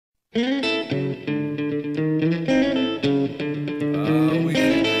We can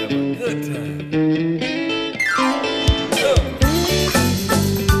have a good time.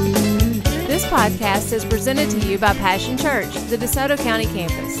 This podcast is presented to you by Passion Church, the DeSoto County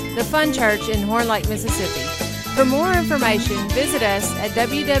campus, the fun church in Horn Lake, Mississippi. For more information, visit us at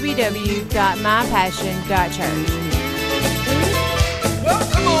www.mypassion.church.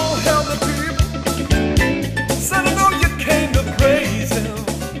 Well, come on, help the people. Son, I know you came to praise him.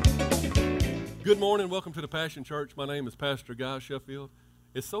 Good morning. Welcome to the Passion Church. My name is Pastor Guy Sheffield.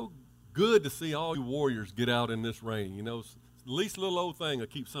 It's so good to see all you warriors get out in this rain. You know, it's the least little old thing will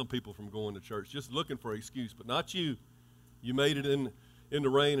keep some people from going to church, just looking for an excuse, but not you. You made it in the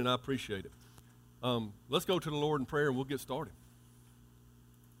rain, and I appreciate it. Let's go to the Lord in prayer, and we'll get started.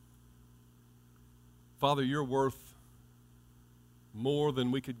 Father, you're worth more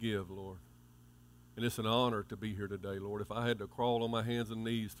than we could give, Lord. And it's an honor to be here today, Lord. If I had to crawl on my hands and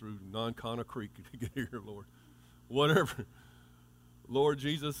knees through Non-Connor Creek to get here, Lord, whatever. Lord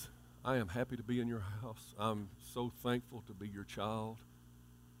Jesus, I am happy to be in your house. I'm so thankful to be your child.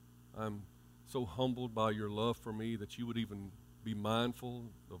 I'm so humbled by your love for me that you would even be mindful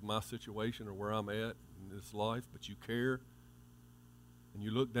of my situation or where I'm at in this life, but you care. And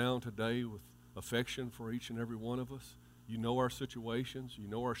you look down today with affection for each and every one of us. You know our situations. You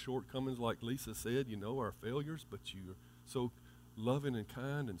know our shortcomings, like Lisa said. You know our failures, but you're so loving and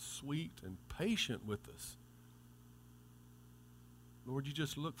kind and sweet and patient with us. Lord, you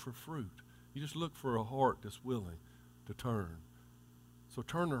just look for fruit. You just look for a heart that's willing to turn. So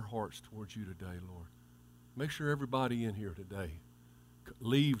turn our hearts towards you today, Lord. Make sure everybody in here today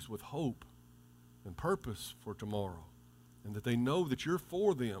leaves with hope and purpose for tomorrow, and that they know that you're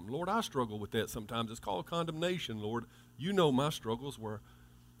for them. Lord, I struggle with that sometimes. It's called condemnation, Lord. You know my struggles where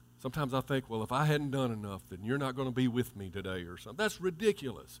sometimes I think, well, if I hadn't done enough, then you're not going to be with me today or something. That's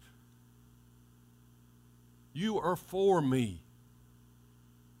ridiculous. You are for me.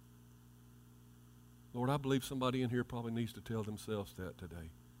 Lord, I believe somebody in here probably needs to tell themselves that today.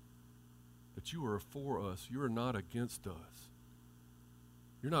 That you are for us. You are not against us.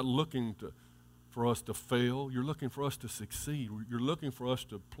 You're not looking for us to fail. You're looking for us to succeed. You're looking for us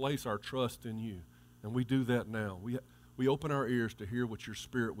to place our trust in you. And we do that now. We open our ears to hear what your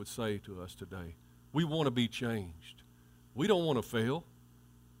Spirit would say to us today. We want to be changed. We don't want to fail.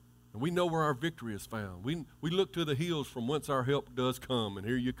 And we know where our victory is found. We look to the hills from whence our help does come. And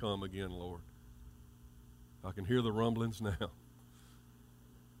here you come again, Lord. I can hear the rumblings now.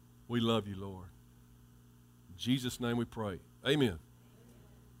 We love you, Lord. In Jesus' name we pray. Amen.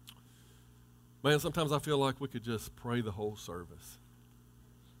 Man, sometimes I feel like we could just pray the whole service.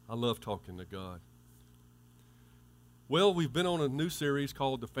 I love talking to God. Well, we've been on a new series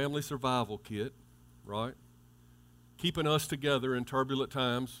called the Family Survival Kit, right? Keeping us together in turbulent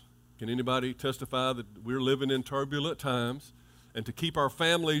times. Can anybody testify that we're living in turbulent times? And to keep our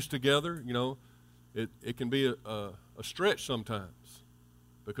families together, you know, it can be a stretch sometimes,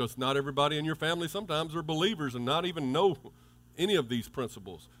 because not everybody in your family sometimes are believers and not even know any of these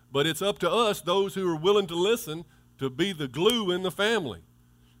principles. But it's up to us, those who are willing to listen, to be the glue in the family.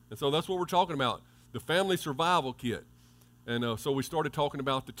 And so that's what we're talking about, the Family Survival Kit. And so we started talking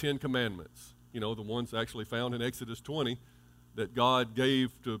about the 10 Commandments, you know, the ones actually found in Exodus 20 that God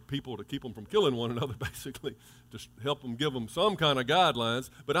gave to people to keep them from killing one another, basically, to help them, give them some kind of guidelines.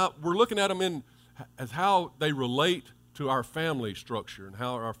 But we're looking at them as how they relate to our family structure and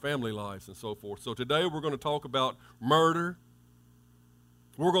how our family lives and so forth. So today we're going to talk about murder.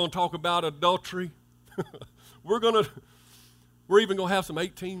 We're going to talk about adultery. We're even going to have some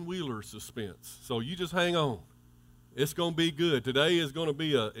 18-wheeler suspense. So you just hang on. It's going to be good. Today is going to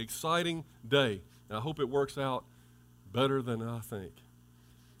be an exciting day. And I hope it works out better than I think.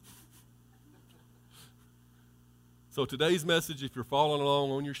 So today's message, if you're following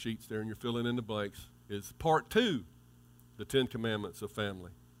along on your sheets there and you're filling in the blanks, is part 2, the 10 Commandments of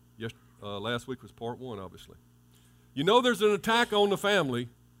family. Last week was part 1, obviously. You know there's an attack on the family.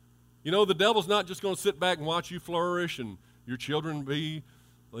 You know the devil's not just going to sit back and watch you flourish and your children be,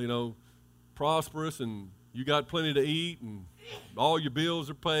 you know, prosperous and you got plenty to eat and all your bills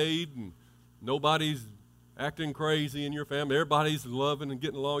are paid and nobody's acting crazy in your family. Everybody's loving and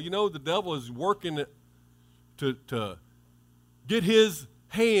getting along. You know the devil is working to get his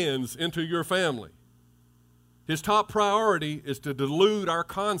hands into your family. His top priority is to dilute our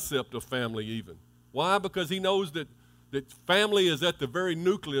concept of family even. Why? Because he knows that family is at the very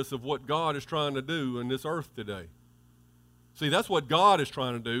nucleus of what God is trying to do in this earth today. See, that's what God is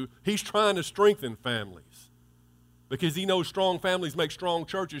trying to do. He's trying to strengthen families because he knows strong families make strong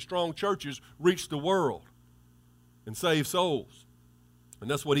churches reach the world and save souls. And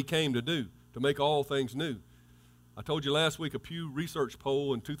that's what he came to do, to make all things new. I told you last week a Pew Research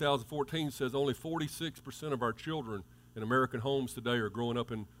poll in 2014 says only 46% of our children in American homes today are growing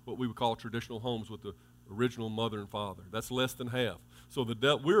up in what we would call traditional homes with the original mother and father. That's less than half. So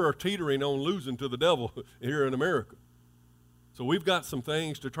we're teetering on losing to the devil here in America. So we've got some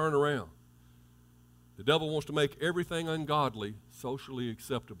things to turn around. The devil wants to make everything ungodly socially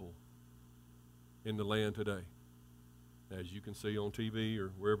acceptable in the land today, as you can see on TV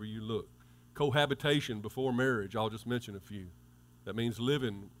or wherever you look. Cohabitation before marriage, I'll just mention a few. That means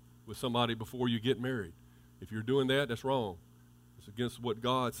living with somebody before you get married. If you're doing that, that's wrong. It's against what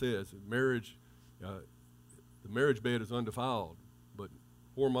God says. Marriage, the marriage bed is undefiled, but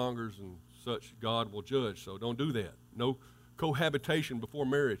whoremongers and such God will judge, so don't do that. No cohabitation before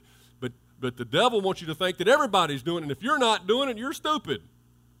marriage. But the devil wants you to think that everybody's doing it, and if you're not doing it, you're stupid.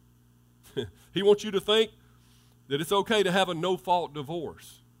 He wants you to think that it's okay to have a no-fault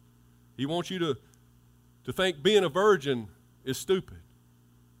divorce. He wants you to think being a virgin is stupid.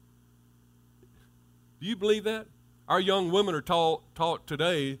 Do you believe that? Our young women are taught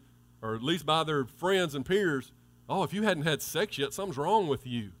today, or at least by their friends and peers, oh, if you hadn't had sex yet, something's wrong with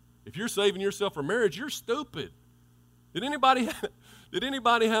you. If you're saving yourself for marriage, you're stupid. Did anybody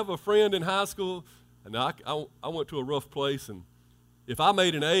have a friend in high school? And I went to a rough place, and if I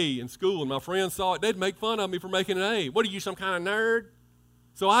made an A in school and my friends saw it, they'd make fun of me for making an A. What are you, some kind of nerd?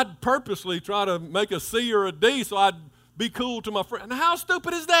 So I'd purposely try to make a C or a D so I'd be cool to my friend. Now, how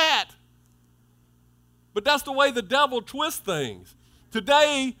stupid is that? But that's the way the devil twists things.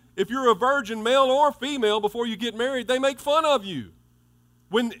 Today, if you're a virgin, male or female, before you get married, they make fun of you.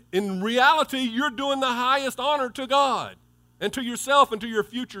 When in reality, you're doing the highest honor to God and to yourself and to your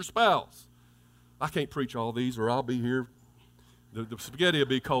future spouse. I can't preach all these or I'll be here. The spaghetti will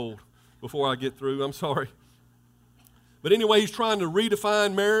be cold before I get through. I'm sorry. But anyway, he's trying to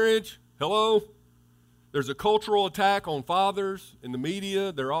redefine marriage. Hello? There's a cultural attack on fathers in the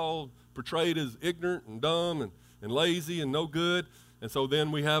media. They're all portrayed as ignorant and dumb and lazy and no good. And so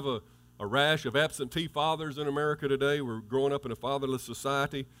then we have a rash of absentee fathers in America today. We're growing up in a fatherless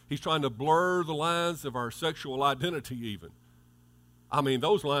society. He's trying to blur the lines of our sexual identity even. I mean,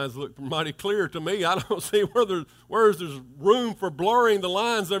 those lines look mighty clear to me. I don't see where there's room for blurring the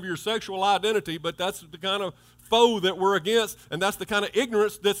lines of your sexual identity, but that's the kind of foe that we're against, and that's the kind of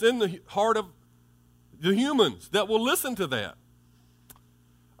ignorance that's in the heart of the humans that will listen to that.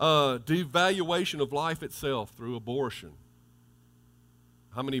 Devaluation of life itself through abortion.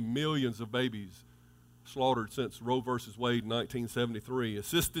 How many millions of babies slaughtered since Roe versus Wade in 1973?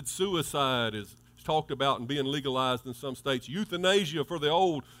 Assisted suicide is talked about and being legalized in some states. Euthanasia for the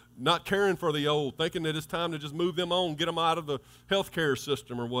old, not caring for the old, thinking that it's time to just move them on, get them out of the healthcare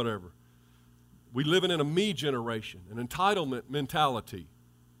system or whatever. We living in a me generation, an entitlement mentality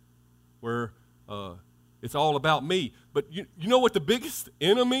where it's all about me. But you know what the biggest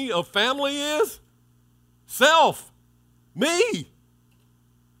enemy of family is? Self. Me.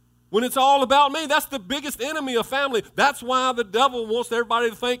 When it's all about me, that's the biggest enemy of family. That's why the devil wants everybody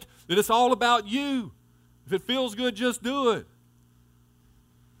to think that it's all about you. If it feels good, just do it.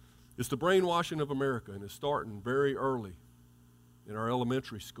 It's the brainwashing of America, and it's starting very early in our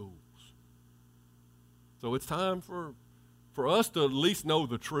elementary schools. So it's time for us to at least know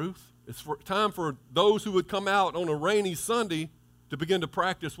the truth. It's time for those who would come out on a rainy Sunday to begin to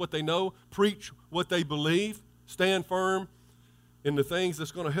practice what they know, preach what they believe, stand firm in the things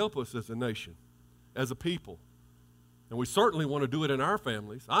that's going to help us as a nation, as a people. And we certainly want to do it in our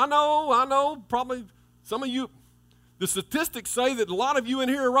families. I know, probably some of you, the statistics say that a lot of you in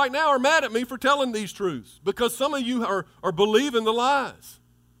here right now are mad at me for telling these truths because some of you are believing the lies.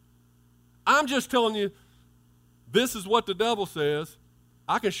 I'm just telling you, this is what the devil says.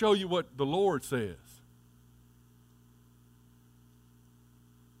 I can show you what the Lord says.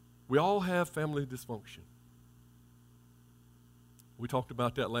 We all have family dysfunction. We talked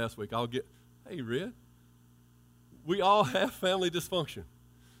about that last week. Hey, Red. We all have family dysfunction.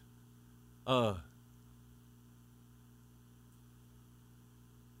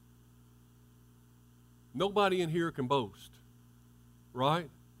 Nobody in here can boast, right?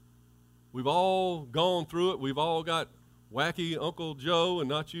 We've all gone through it. We've all got wacky Uncle Joe, and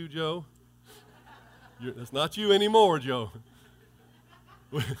not you, Joe. It's not you anymore, Joe.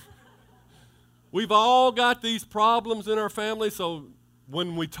 We've all got these problems in our family, so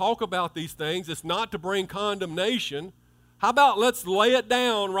when we talk about these things, it's not to bring condemnation. How about let's lay it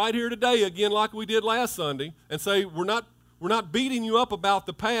down right here today again like we did last Sunday and say we're not beating you up about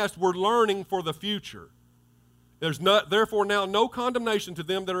the past, we're learning for the future. There's therefore now no condemnation to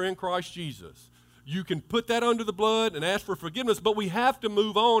them that are in Christ Jesus. you can put that under the blood and ask for forgiveness, but we have to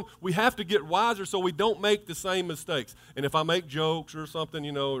move on. We have to get wiser so we don't make the same mistakes. And if I make jokes or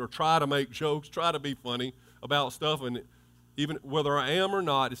something, or try to make jokes, try to be funny about stuff, and even whether I am or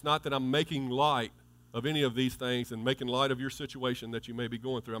not, it's not that I'm making light of any of these things and making light of your situation that you may be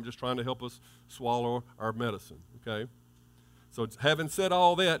going through. I'm just trying to help us swallow our medicine, okay? So having said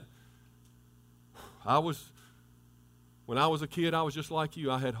all that, when I was a kid, I was just like you.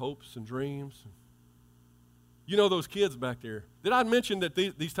 I had hopes and dreams. You know those kids back there. Did I mention that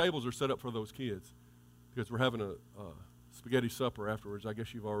these tables are set up for those kids? Because we're having a spaghetti supper afterwards. I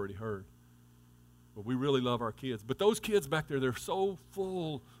guess you've already heard. But we really love our kids. But those kids back there, they're so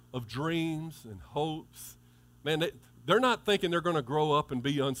full of dreams and hopes. Man, they're not thinking they're going to grow up and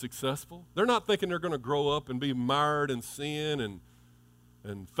be unsuccessful. They're not thinking they're going to grow up and be mired in sin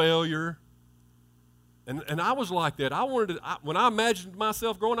and failure. And I was like that. When I imagined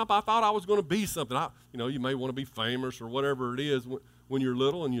myself growing up, I thought I was going to be something. You may want to be famous or whatever it is when you're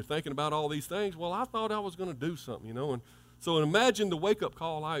little and you're thinking about all these things. Well, I thought I was going to do something, And so imagine the wake-up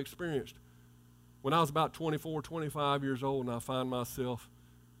call I experienced when I was about 24, 25 years old, and I find myself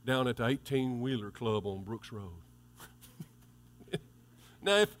down at the 18-Wheeler Club on Brooks Road.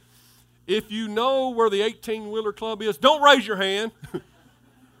 Now, if you know where the 18-Wheeler Club is, don't raise your hand.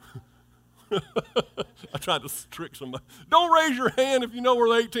 I tried to trick somebody. Don't raise your hand if you know where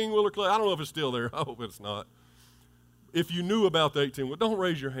the 18-Wheeler Club. I don't know if it's still there. I hope it's not. If you knew about the 18-Wheeler, don't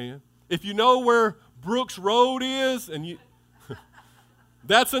raise your hand. If you know where Brooks Road is, and you,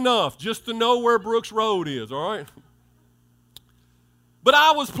 that's enough just to know where Brooks Road is, all right? But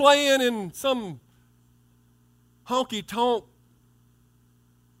I was playing in some honky-tonk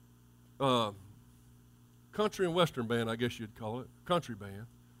country and western band, I guess you'd call it, country band.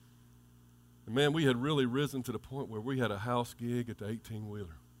 And man, we had really risen to the point where we had a house gig at the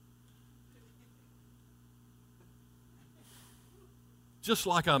 18-Wheeler. Just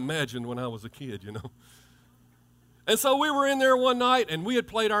like I imagined when I was a kid, And so we were in there one night, and we had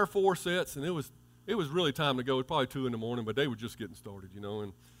played our 4 sets, and it was really time to go. It was probably 2 in the morning, but they were just getting started,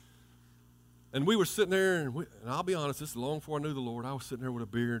 And we were sitting there, and I'll be honest, this is long before I knew the Lord. I was sitting there with a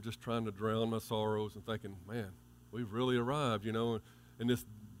beer just trying to drown my sorrows and thinking, man, we've really arrived, in this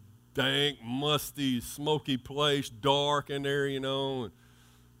dank, musty, smoky place, dark in there, And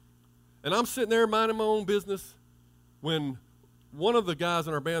I'm sitting there minding my own business when one of the guys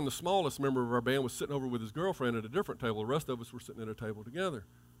in our band, the smallest member of our band, was sitting over with his girlfriend at a different table. The rest of us were sitting at a table together.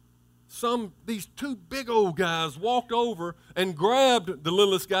 These 2 big old guys walked over and grabbed the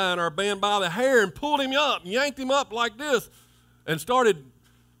littlest guy in our band by the hair and pulled him up, yanked him up like this, and started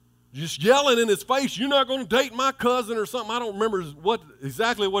just yelling in his face, "You're not going to date my cousin," or something. I don't remember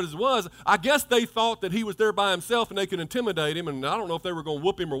exactly what it was. I guess they thought that he was there by himself and they could intimidate him, and I don't know if they were going to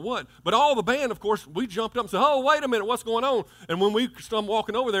whoop him or what. But all the band, of course, we jumped up and said, "Oh, wait a minute, what's going on?" And when we started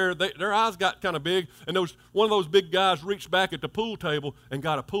walking over there, their eyes got kind of big, and one of those big guys reached back at the pool table and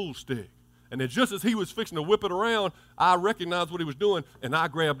got a pool stick. And just as he was fixing to whip it around, I recognized what he was doing, and I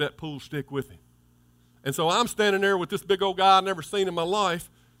grabbed that pool stick with him. And so I'm standing there with this big old guy I've never seen in my life,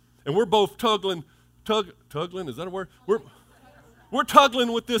 and we're both tuggling, is that a word? We're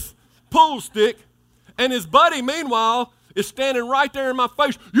tuggling with this pool stick, and his buddy, meanwhile, is standing right there in my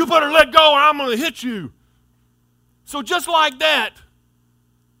face. "You better let go or I'm going to hit you." So just like that,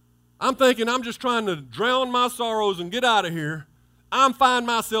 I'm thinking I'm just trying to drown my sorrows and get out of here. I'm finding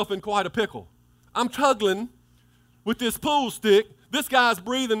myself in quite a pickle. I'm tuggling with this pool stick. This guy's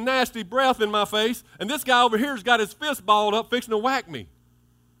breathing nasty breath in my face, and this guy over here's got his fist balled up fixing to whack me.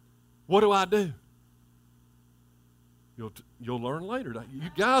 What do? You'll learn later. You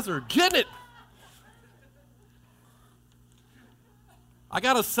guys are getting it. I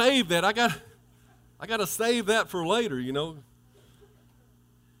got to save that. I got to save that for later,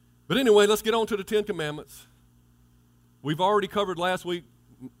 But anyway, let's get on to the 10 Commandments. We've already covered last week.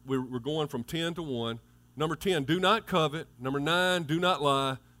 We're going from 10 to 1. Number 10, do not covet. Number 9, do not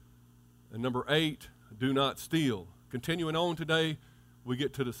lie. And number 8, do not steal. Continuing on today, we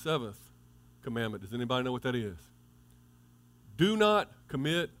get to the 7th commandment. Does anybody know what that is? Do not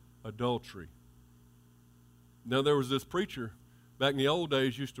commit adultery. Now, there was this preacher back in the old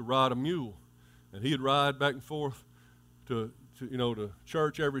days used to ride a mule, and he'd ride back and forth to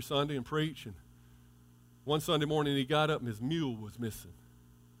church every Sunday and preach. And one Sunday morning he got up and his mule was missing.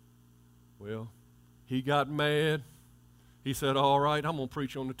 Well, he got mad. He said, "All right, I'm going to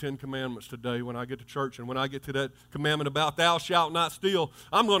preach on the 10 Commandments today when I get to church. And when I get to that commandment about thou shalt not steal,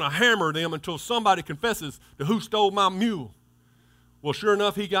 I'm going to hammer them until somebody confesses to who stole my mule." Well, sure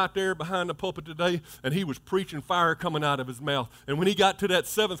enough, he got there behind the pulpit today, and he was preaching fire coming out of his mouth. And when he got to that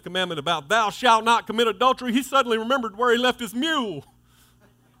 7th commandment about thou shalt not commit adultery, he suddenly remembered where he left his mule.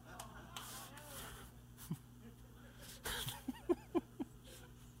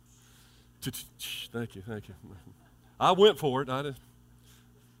 Thank you. I went for it.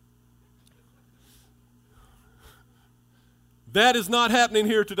 That is not happening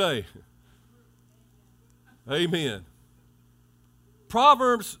here today. Amen.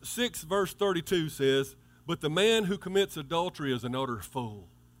 Proverbs 6 verse 32 says, but the man who commits adultery is an utter fool.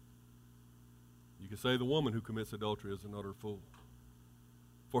 You can say the woman who commits adultery is an utter fool.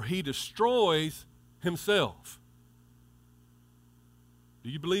 For he destroys himself. Do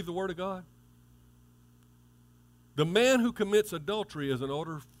you believe the word of God? The man who commits adultery is an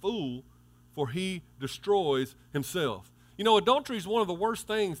utter fool, for he destroys himself. You know, adultery is one of the worst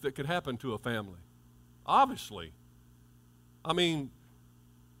things that could happen to a family. Obviously. I mean,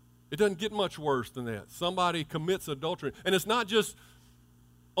 it doesn't get much worse than that. Somebody commits adultery. And it's not just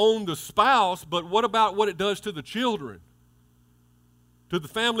on the spouse, but what about what it does to the children? To the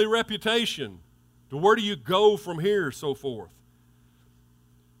family reputation? To where do you go from here, so forth?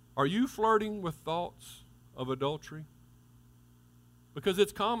 Are you flirting with thoughts of adultery? Because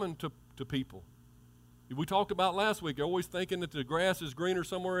it's common to people. We talked about last week, you're always thinking that the grass is greener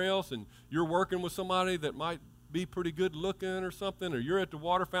somewhere else, and you're working with somebody that might be pretty good looking or something, or you're at the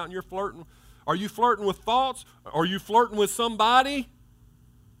water fountain, you're flirting. Are you flirting with thoughts? Are you flirting with somebody?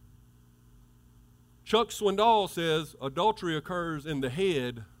 Chuck Swindoll says adultery occurs in the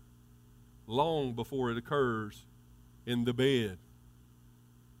head long before it occurs in the bed.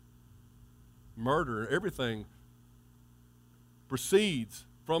 Murder, everything proceeds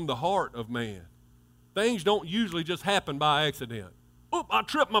from the heart of man. Things don't usually just happen by accident. Oop, I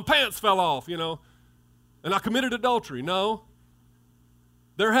tripped, my pants fell off, and I committed adultery. No.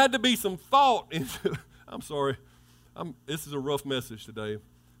 There had to be some thought into I'm sorry. This is a rough message today.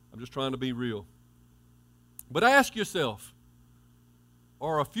 I'm just trying to be real. But ask yourself,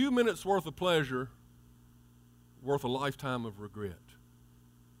 are a few minutes worth of pleasure worth a lifetime of regret?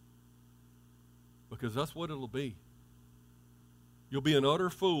 Because that's what it'll be. You'll be an utter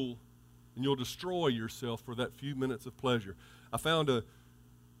fool, and you'll destroy yourself for that few minutes of pleasure. I found an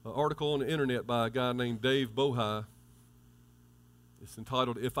article on the internet by a guy named Dave Bohai. It's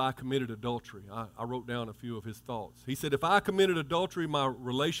entitled, If I Committed Adultery. I wrote down a few of his thoughts. He said, if I committed adultery, my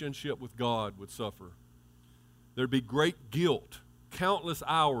relationship with God would suffer. There'd be great guilt, countless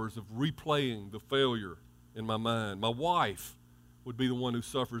hours of replaying the failure in my mind. My wife would be the one who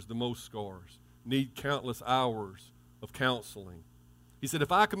suffers the most scars, need countless hours of counseling. He said,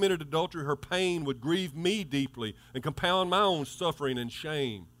 if I committed adultery, her pain would grieve me deeply and compound my own suffering and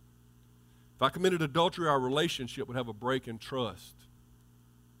shame. If I committed adultery, our relationship would have a break in trust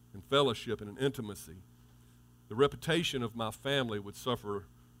and fellowship and in intimacy. The reputation of my family would suffer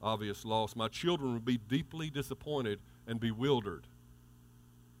obvious loss. My children would be deeply disappointed and bewildered.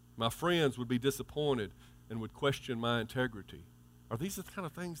 My friends would be disappointed and would question my integrity. Are these the kind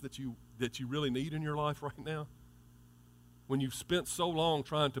of things that you really need in your life right now? When you've spent so long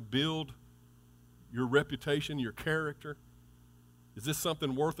trying to build your reputation, your character, is this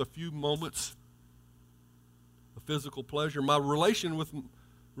something worth a few moments of physical pleasure? My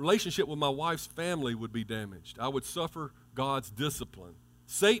relationship with my wife's family would be damaged. I would suffer God's discipline.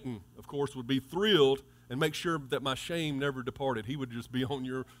 Satan, of course, would be thrilled and make sure that my shame never departed. He would just be on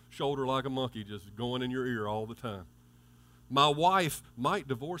your shoulder like a monkey, just going in your ear all the time. My wife might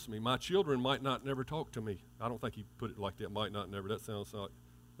divorce me. My children might not never talk to me. I don't think he put it like that, might not never. That sounds like,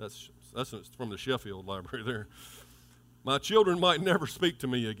 that's from the Sheffield Library there. My children might never speak to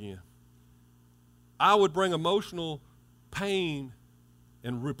me again. I would bring emotional pain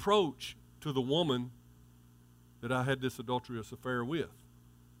and reproach to the woman that I had this adulterous affair with.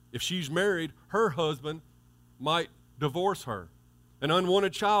 If she's married, her husband might divorce her. An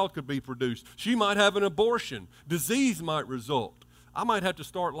unwanted child could be produced. She might have an abortion. Disease might result. I might have to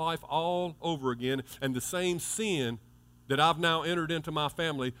start life all over again, and the same sin that I've now entered into my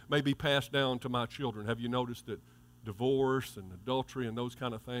family may be passed down to my children. Have you noticed that divorce and adultery and those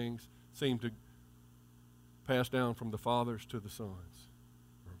kind of things seem to pass down from the fathers to the sons,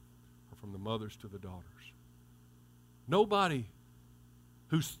 or from the mothers to the daughters? Nobody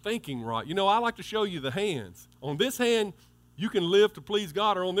who's thinking right. I like to show you the hands. On this hand, you can live to please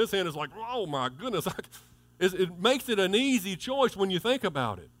God, or on this hand, it's like, oh my goodness. It makes it an easy choice when you think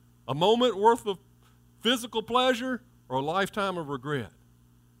about it. A moment worth of physical pleasure or a lifetime of regret.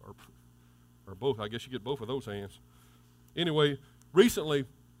 Or both. I guess you get both of those hands. Anyway, recently,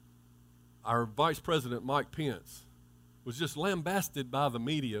 our Vice President, Mike Pence, was just lambasted by the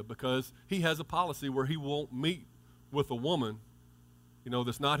media because he has a policy where he won't meet with a woman,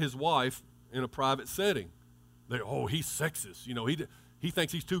 that's not his wife in a private setting. He's sexist. He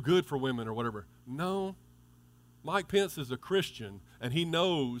thinks he's too good for women or whatever. No. Mike Pence is a Christian, and he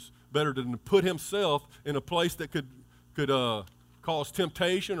knows better than to put himself in a place that could cause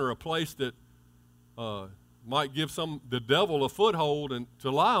temptation, or a place that might give the devil a foothold and to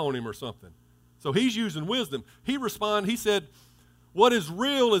lie on him or something. So he's using wisdom. He said, what is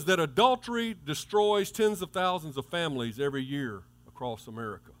real is that adultery destroys tens of thousands of families every year across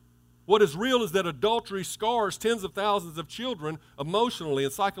America. What is real is that adultery scars tens of thousands of children emotionally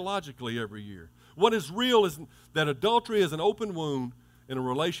and psychologically every year. What is real is that adultery is an open wound in a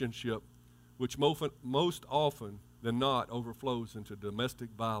relationship which most often than not overflows into domestic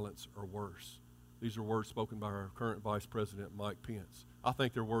violence or worse. These are words spoken by our current Vice President, Mike Pence. I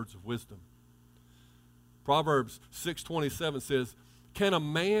think they're words of wisdom. Proverbs 6:27 says, can a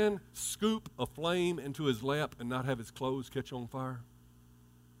man scoop a flame into his lap and not have his clothes catch on fire?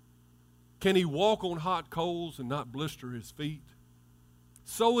 Can he walk on hot coals and not blister his feet?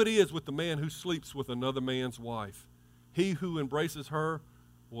 So it is with the man who sleeps with another man's wife. He who embraces her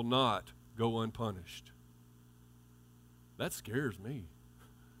will not go unpunished. That scares me.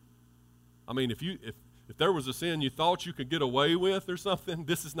 I mean, if there was a sin you thought you could get away with or something,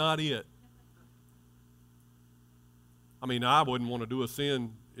 this is not it. I mean, I wouldn't want to do a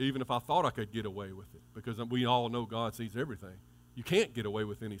sin even if I thought I could get away with it, because we all know God sees everything. You can't get away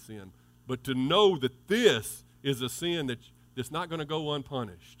with any sin. But to know that this is a sin that's not going to go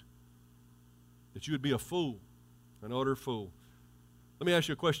unpunished, that you would be a fool, an utter fool. Let me ask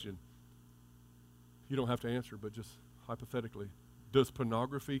you a question. You don't have to answer, but just hypothetically, does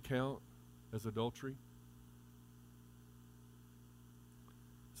pornography count as adultery?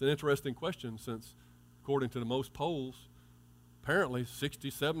 It's an interesting question, since according to the most polls, apparently 60,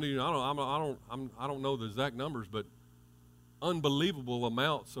 70, I don't know the exact numbers, but unbelievable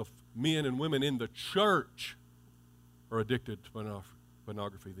amounts of men and women in the church are addicted to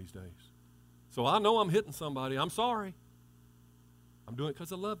pornography these days. So I know I'm hitting somebody. I'm sorry. I'm doing it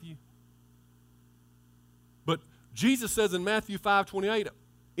because I love you. But Jesus says in Matthew 5:28,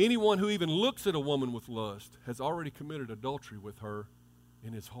 anyone who even looks at a woman with lust has already committed adultery with her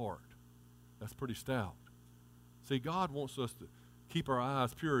in his heart. That's pretty stout. See, God wants us to keep our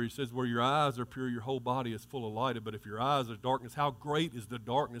eyes pure. He says, where your eyes are pure, your whole body is full of light. But if your eyes are darkness, how great is the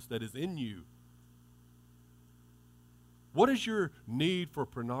darkness that is in you? What does your need for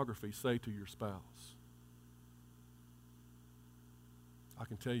pornography say to your spouse? I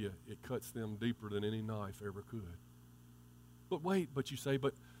can tell you, it cuts them deeper than any knife ever could. But wait, you say,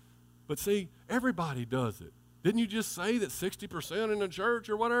 but see, everybody does it. Didn't you just say that 60% in the church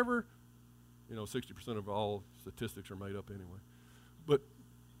or whatever? 60% of all statistics are made up anyway. But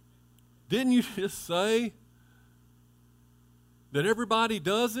didn't you just say that everybody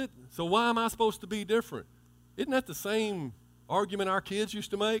does it? So why am I supposed to be different? Isn't that the same argument our kids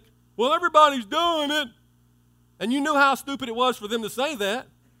used to make? Well, everybody's doing it. And you knew how stupid it was for them to say that.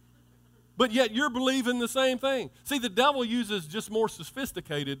 But yet you're believing the same thing. See, the devil uses just more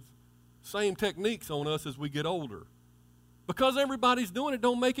sophisticated same techniques on us as we get older. Because everybody's doing it,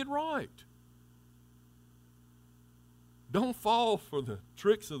 don't make it right. Don't fall for the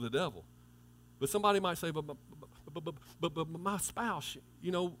tricks of the devil. But somebody might say, but my spouse,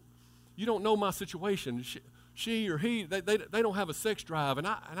 you don't know my situation. She or he, they don't have a sex drive, and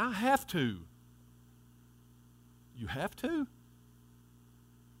I have to. You have to?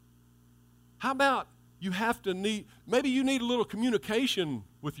 How about maybe you need a little communication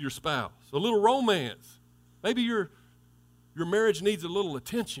with your spouse, a little romance. Maybe your marriage needs a little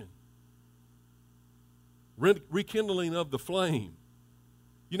attention. Rekindling of the flame.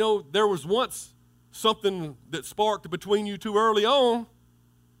 There was once something that sparked between you two early on,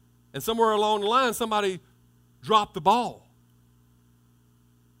 and somewhere along the line somebody dropped the ball.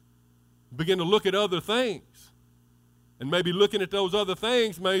 Began to look at other things. And maybe looking at those other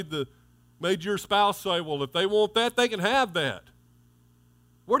things made your spouse say, well, if they want that, they can have that.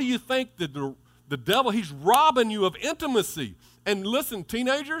 Where do you think that the devil, he's robbing you of intimacy? And listen,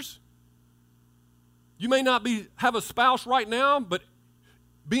 teenagers, you may not have a spouse right now, but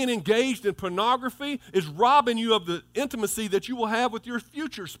being engaged in pornography is robbing you of the intimacy that you will have with your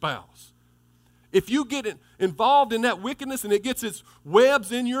future spouse. If you get involved in that wickedness and it gets its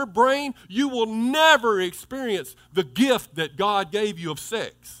webs in your brain, you will never experience the gift that God gave you of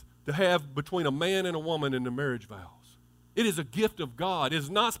sex to have between a man and a woman in the marriage vows. It is a gift of God. It is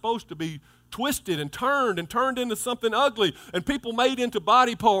not supposed to be twisted and turned into something ugly and people made into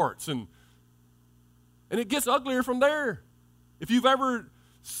body parts. And And it gets uglier from there. If you've ever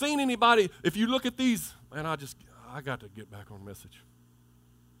seen anybody, if you look at these, man, I got to get back on message.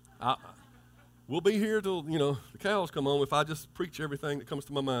 We'll be here till, the cows come home if I just preach everything that comes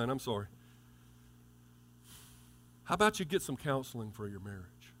to my mind. I'm sorry. How about you get some counseling for your marriage?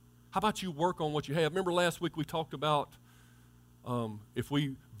 How about you work on what you have? Remember last week we talked about if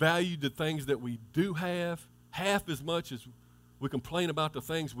we valued the things that we do have half as much as we complain about the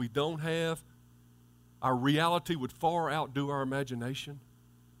things we don't have, our reality would far outdo our imagination.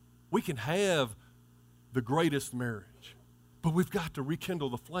 We can have the greatest marriage, but we've got to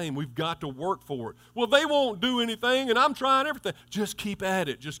rekindle the flame. We've got to work for it. Well, they won't do anything, and I'm trying everything. Just keep at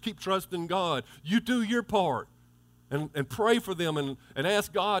it. Just keep trusting God. You do your part, and pray for them and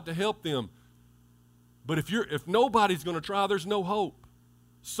ask God to help them. But if nobody's going to try, there's no hope.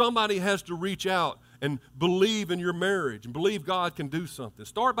 Somebody has to reach out and believe in your marriage and believe God can do something.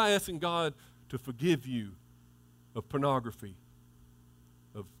 Start by asking God to forgive you of pornography,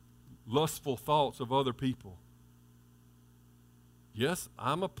 of lustful thoughts of other people. Yes,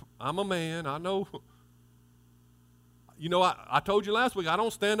 I'm a man. I know. I told you last week, I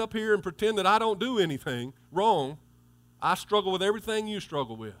don't stand up here and pretend that I don't do anything wrong. I struggle with everything you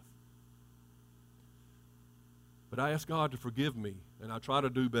struggle with. But I ask God to forgive me, and I try to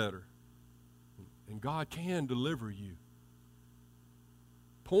do better. And God can deliver you.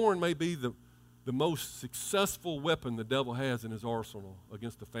 Porn may be the most successful weapon the devil has in his arsenal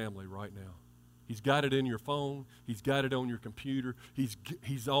against the family right now. He's got it in your phone. He's got it on your computer. He's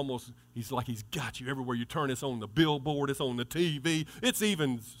like he's got you everywhere you turn. It's on the billboard. It's on the TV. It's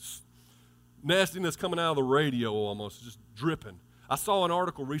even nastiness coming out of the radio almost, just dripping. I saw an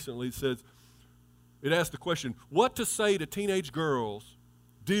article recently that says, it asked the question, what to say to teenage girls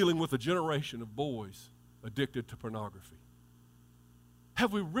dealing with a generation of boys addicted to pornography?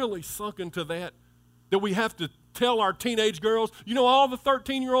 Have we really sunk into that we have to tell our teenage girls, all the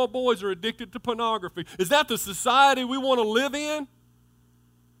 13-year-old boys are addicted to pornography? Is that the society we want to live in?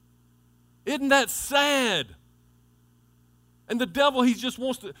 Isn't that sad? And the devil, he's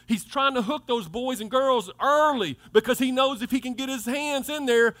trying to hook those boys and girls early because he knows if he can get his hands in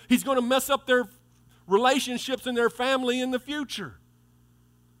there, he's going to mess up their relationships in their family in the future.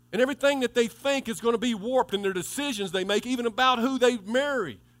 And everything that they think is going to be warped, and their decisions they make, even about who they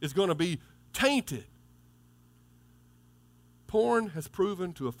marry, is going to be tainted. Porn has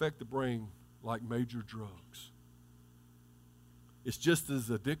proven to affect the brain like major drugs. It's just as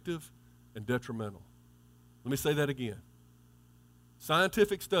addictive and detrimental. Let me say that again.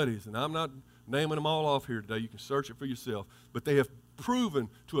 Scientific studies, and I'm not naming them all off here today, you can search it for yourself, but they have proven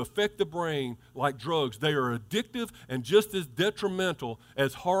to affect the brain like drugs. They are addictive and just as detrimental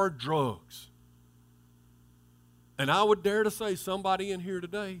as hard drugs. And I would dare to say somebody in here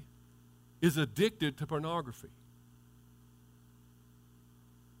today is addicted to pornography.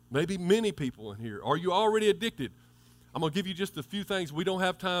 Maybe many people in here. Are you already addicted? I'm going to give you just a few things. We don't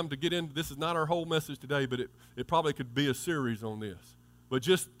have time to get into this. Is not our whole message today, but it probably could be a series on this. But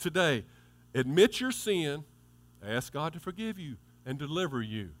just today, admit your sin, ask God to forgive you and deliver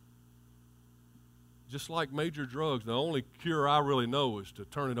you. Just like major drugs, the only cure I really know is to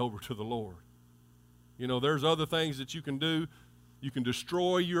turn it over to the Lord. There's other things that you can do. You can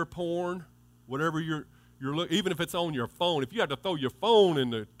destroy your porn, whatever you're even if it's on your phone. If you have to throw your phone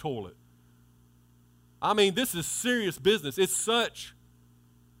in the toilet. I mean, this is serious business. It's such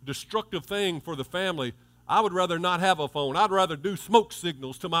a destructive thing for the family. I would rather not have a phone. I'd rather do smoke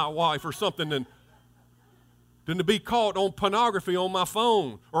signals to my wife or something than to be caught on pornography on my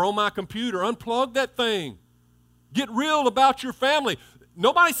phone or on my computer. Unplug that thing. Get real about your family.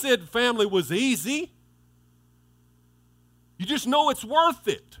 Nobody said family was easy. You just know it's worth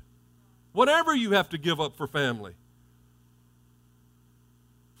it. Whatever you have to give up for family.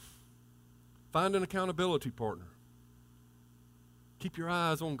 Find an accountability partner. Keep your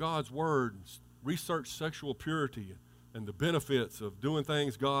eyes on God's Word. Research sexual purity and the benefits of doing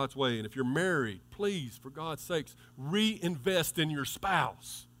things God's way. And if you're married, please, for God's sakes, reinvest in your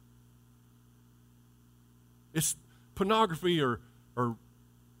spouse. It's pornography or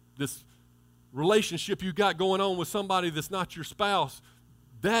this relationship you got going on with somebody that's not your spouse.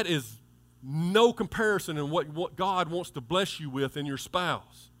 That is no comparison in what God wants to bless you with in your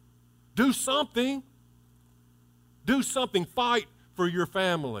spouse. Do something. Do something. Fight for your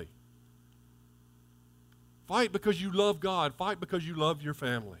family. Fight because you love God. Fight because you love your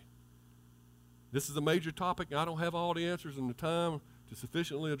family. This is a major topic, and I don't have all the answers and the time to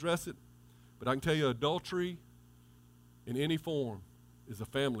sufficiently address it, but I can tell you adultery in any form is a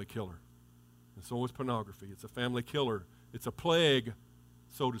family killer. And so is pornography. It's a family killer. It's a plague,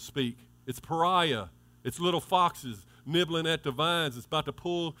 so to speak. It's pariah It's little foxes nibbling at the vines. It's about to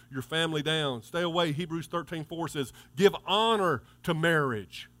pull your family down. Stay away. Hebrews 13:4 says, give honor to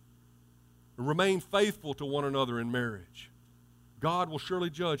marriage and remain faithful to one another in marriage. God will surely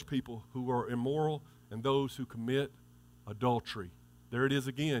judge people who are immoral and those who commit adultery. There it is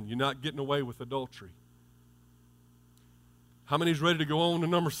again. You're not getting away with adultery. How many is ready to go on to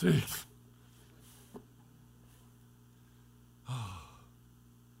number 6?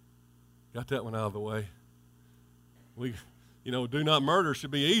 Got that one out of the way. Do not murder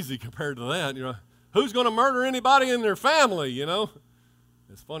should be easy compared to that. Who's going to murder anybody in their family,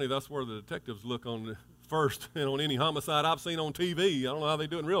 It's funny, that's where the detectives look on the first, on any homicide I've seen on TV. I don't know how they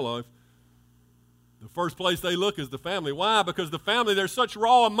do it in real life. The first place they look is the family. Why? Because the family, there's such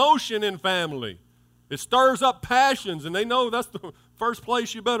raw emotion in family. It stirs up passions, and they know that's the first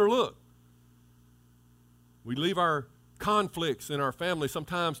place you better look. We leave our conflicts in our family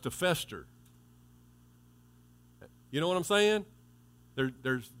sometimes to fester. You know what I'm saying?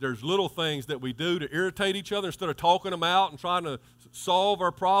 There's little things that we do to irritate each other. Instead of talking them out and trying to solve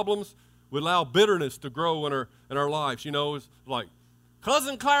our problems, we allow bitterness to grow in our lives. It's like,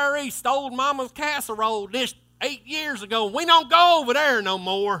 Cousin Clarice stole Mama's casserole dish 8 years ago. We don't go over there no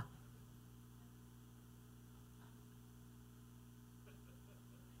more.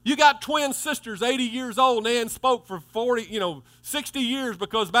 You got twin sisters, 80 years old, and they hadn't spoke for 60 years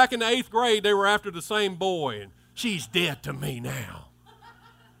because back in the 8th grade they were after the same boy, and she's dead to me now.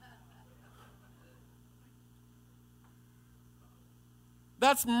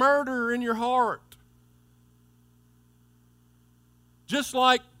 That's murder in your heart. Just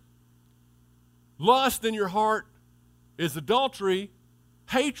like lust in your heart is adultery,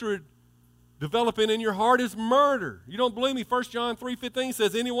 hatred developing in your heart is murder. You don't believe me? 1 John 3:15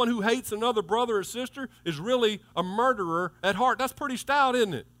 says anyone who hates another brother or sister is really a murderer at heart. That's pretty stout,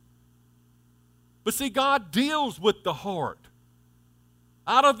 isn't it? But see, God deals with the heart.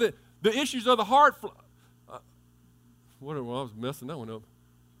 Out of the issues of the heart, I was messing that one up.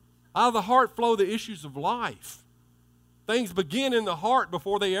 Out of the heart flow the issues of life. Things begin in the heart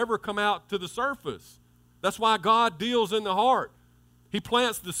before they ever come out to the surface. That's why God deals in the heart. He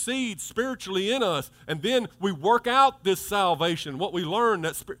plants the seed spiritually in us, and then we work out this salvation. What we learn,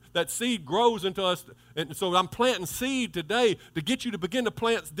 that seed grows into us. And so I'm planting seed today to get you to begin to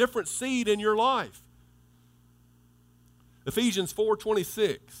plant different seed in your life. Ephesians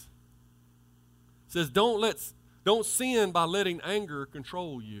 4:26 says, don't sin by letting anger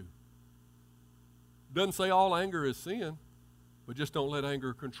control you. Doesn't say all anger is sin, but just don't let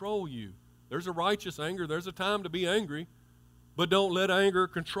anger control you. There's a righteous anger. There's a time to be angry. But don't let anger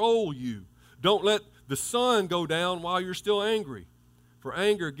control you. Don't let the sun go down while you're still angry. For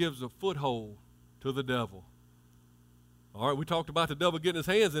anger gives a foothold to the devil. All right, we talked about the devil getting his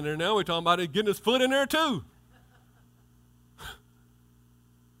hands in there. Now we're talking about it getting his foot in there too.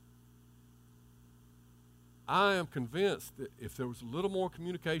 I am convinced that if there was a little more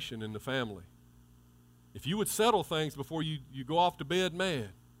communication in the family, if you would settle things before you go off to bed mad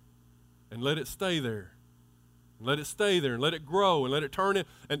and let it stay there, let it stay there and let it grow and let it turn in.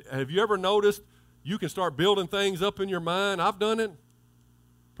 And have you ever noticed you can start building things up in your mind? I've done it.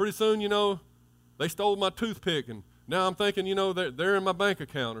 Pretty soon, they stole my toothpick and now I'm thinking, they're in my bank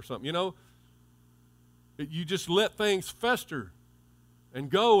account or something, You just let things fester and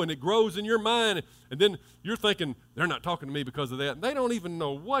go and it grows in your mind. And then you're thinking, they're not talking to me because of that. And they don't even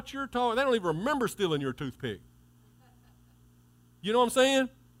know what you're talking. They don't even remember stealing your toothpick. You know what I'm saying?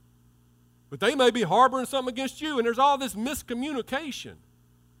 But they may be harboring something against you, and there's all this miscommunication.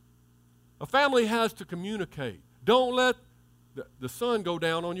 A family has to communicate. Don't let the sun go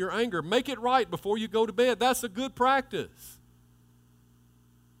down on your anger. Make it right before you go to bed. That's a good practice.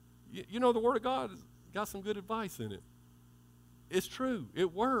 The Word of God has got some good advice in it. It's true.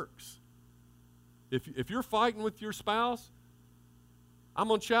 It works. If you're fighting with your spouse, I'm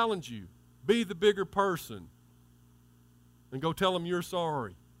going to challenge you. Be the bigger person and go tell them you're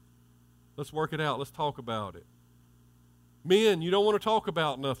sorry. Let's work it out. Let's talk about it. Men, you don't want to talk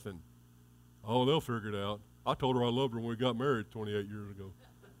about nothing. Oh, they'll figure it out. I told her I loved her when we got married 28 years ago.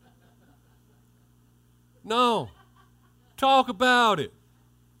 No. Talk about it.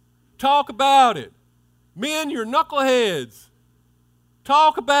 Talk about it. Men, you're knuckleheads.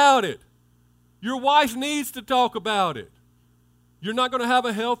 Talk about it. Your wife needs to talk about it. You're not going to have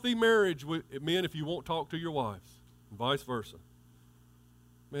a healthy marriage with men if you won't talk to your wives, and vice versa.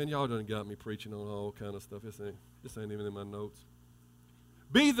 Man, y'all done got me preaching on all kind of stuff. This ain't even in my notes.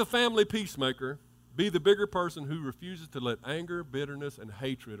 Be the family peacemaker. Be the bigger person who refuses to let anger, bitterness, and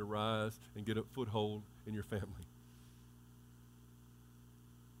hatred arise and get a foothold in your family.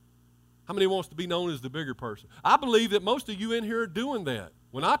 How many wants to be known as the bigger person? I believe that most of you in here are doing that.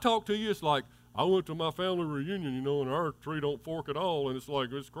 When I talk to you, it's like, I went to my family reunion, and our tree don't fork at all, and it's like,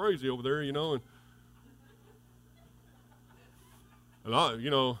 it's crazy over there, and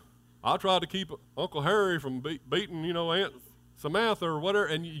I tried to keep Uncle Harry from beating, Aunt Samantha or whatever,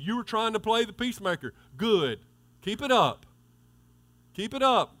 and you were trying to play the peacemaker. Good. Keep it up. Keep it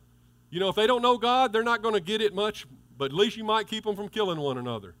up. If they don't know God, they're not going to get it much, but at least you might keep them from killing one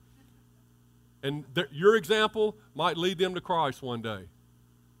another. And your example might lead them to Christ one day.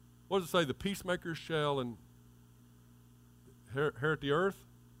 What does it say? The peacemakers shall inherit the earth?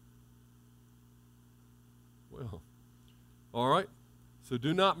 Well, all right. So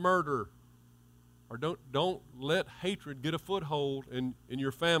do not murder, or don't let hatred get a foothold in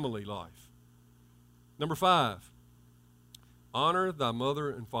your family life. Number 5, honor thy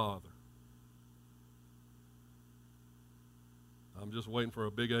mother and father. I'm just waiting for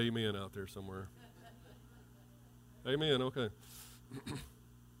a big amen out there somewhere. Amen, okay.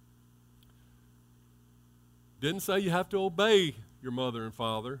 Didn't say you have to obey your mother and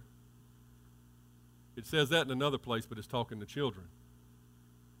father. It says that in another place, but it's talking to children.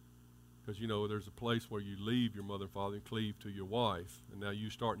 Because, there's a place where you leave your mother and father and cleave to your wife. And now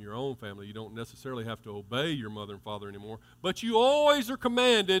you start in your own family. You don't necessarily have to obey your mother and father anymore. But you always are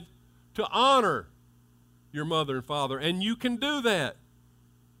commanded to honor your mother and father. And you can do that.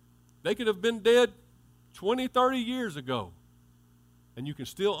 They could have been dead 20, 30 years ago. And you can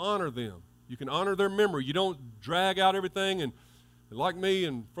still honor them. You can honor their memory. You don't drag out everything and like me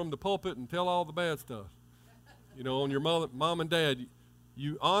and from the pulpit and tell all the bad stuff. On your mom and dad,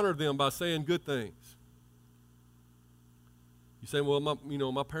 you honor them by saying good things. You say, well,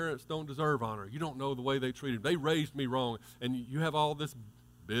 my parents don't deserve honor. You don't know the way they treated me. They raised me wrong. And you have all this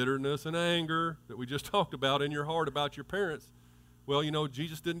bitterness and anger that we just talked about in your heart about your parents. Well,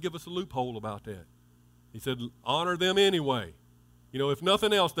 Jesus didn't give us a loophole about that. He said, honor them anyway. If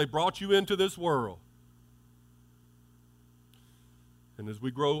nothing else, they brought you into this world. And as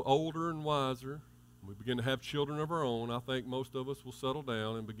we grow older and wiser, we begin to have children of our own, I think most of us will settle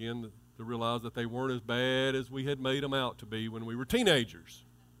down and begin to realize that they weren't as bad as we had made them out to be when we were teenagers.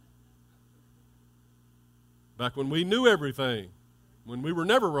 Back when we knew everything, when we were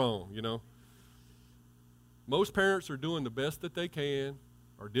never wrong, Most parents are doing the best that they can,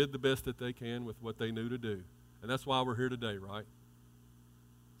 or did the best that they can with what they knew to do. And that's why we're here today, right?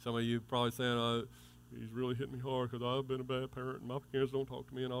 Some of you probably saying, he's really hit me hard because I've been a bad parent and my parents don't talk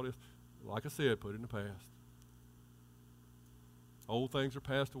to me and all this. Like I said, put it in the past. Old things are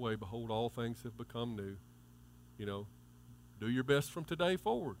passed away. Behold, all things have become new. Do your best from today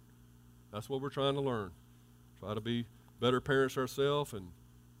forward. That's what we're trying to learn. Try to be better parents ourselves and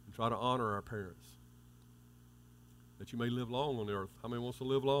try to honor our parents. That you may live long on the earth. How many wants to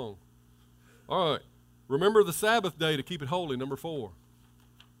live long? All right. Remember the Sabbath day to keep it holy, number 4.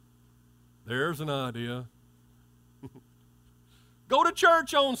 There's an idea. Go to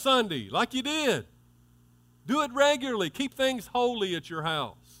church on Sunday like you did. Do it regularly. Keep things holy at your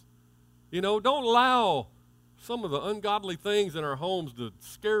house. Don't allow some of the ungodly things in our homes, the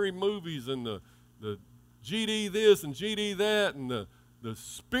scary movies and the GD this and GD that and the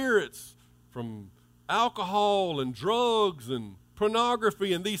spirits from alcohol and drugs and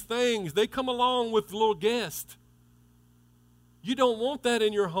pornography and these things. They come along with the little guest. You don't want that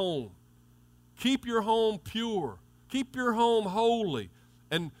in your home. Keep your home pure. Keep your home holy.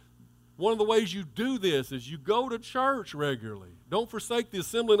 And one of the ways you do this is you go to church regularly. Don't forsake the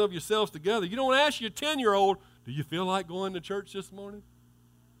assembling of yourselves together. You don't ask your 10-year-old, do you feel like going to church this morning?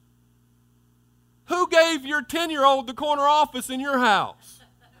 Who gave your 10-year-old the corner office in your house?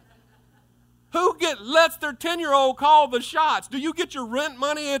 Who lets their 10-year-old call the shots? Do you get your rent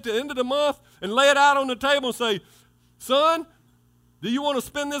money at the end of the month and lay it out on the table and say, son, do you want to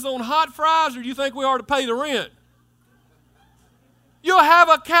spend this on hot fries or do you think we ought to pay the rent? You'll have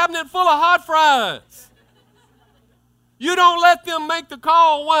a cabinet full of hot fries. You don't let them make the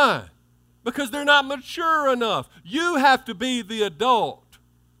call. Why? Because they're not mature enough. You have to be the adult.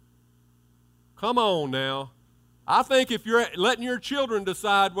 Come on now. I think if you're letting your children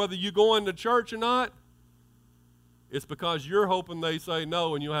decide whether you go into church or not, it's because you're hoping they say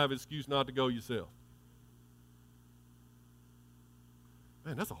no and you'll have an excuse not to go yourself.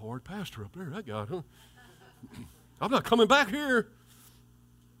 Man, that's a hard pastor up there, that guy, huh? I'm not coming back here.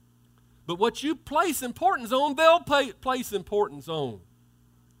 But what you place importance on, they'll place importance on.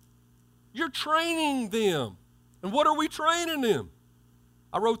 You're training them. And what are we training them?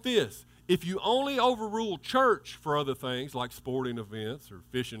 I wrote this. If you only overrule church for other things like sporting events or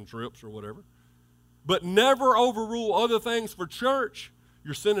fishing trips or whatever, but never overrule other things for church,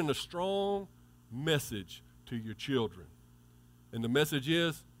 you're sending a strong message to your children. And the message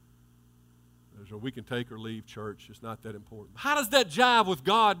is, we can take or leave church. It's not that important. How does that jive with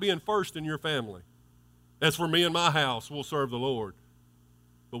God being first in your family? As for me and my house, we'll serve the Lord.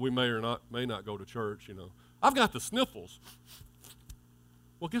 But we may not go to church, you know. I've got the sniffles.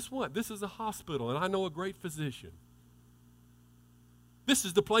 Well, guess what? This is a hospital, and I know a great physician. This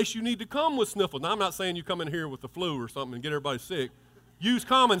is the place you need to come with sniffles. Now, I'm not saying you come in here with the flu or something and get everybody sick. Use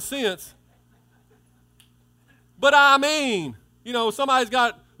common sense. But I mean, you know, somebody's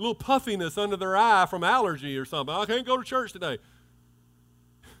got a little puffiness under their eye from allergy or something. I can't go to church today.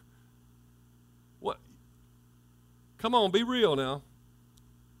 What? Come on, be real now.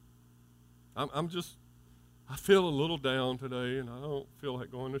 I feel a little down today, and I don't feel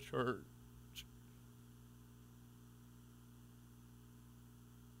like going to church.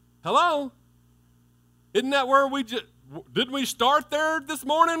 Hello? Isn't that where didn't we start there this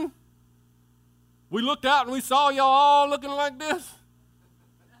morning? We looked out and we saw y'all all looking like this.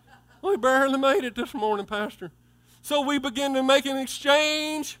 We barely made it this morning, Pastor. So we begin to make an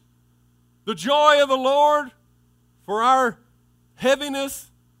exchange, the joy of the Lord for our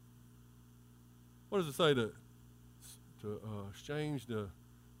heaviness. What does it say to exchange the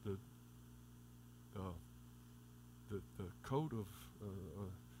coat of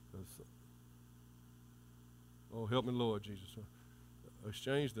oh, help me, Lord Jesus.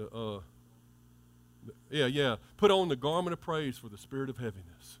 Exchange put on the garment of praise for the spirit of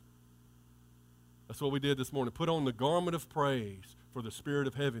heaviness. That's what we did this morning. Put on the garment of praise for the spirit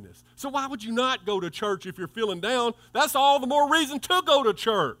of heaviness. So why would you not go to church if you're feeling down? That's all the more reason to go to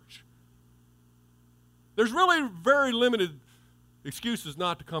church. There's really very limited excuses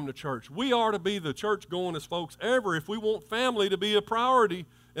not to come to church. We are to be the church-goingest folks ever if we want family to be a priority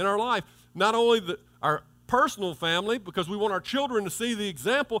in our life. Not only our personal family, because we want our children to see the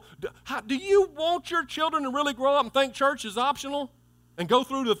example. Do you want your children to really grow up and think church is optional and go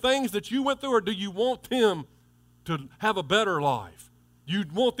through the things that you went through, or do you want them to have a better life? You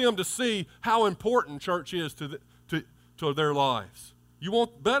want them to see how important church is to their lives. You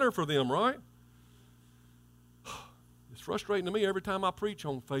want better for them, right? It's frustrating to me every time I preach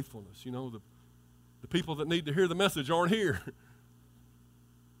on faithfulness. You know, the people that need to hear the message aren't here.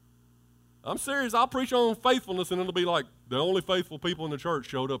 I'm serious. I'll preach on faithfulness, and it'll be like the only faithful people in the church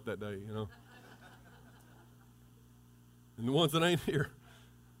showed up that day, you know. And the ones that ain't here.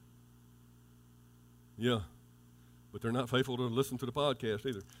 Yeah. But they're not faithful to listen to the podcast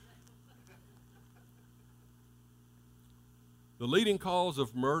either. The leading cause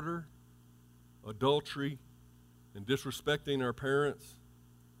of murder, adultery, and disrespecting our parents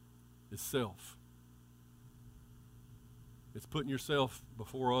is self. It's putting yourself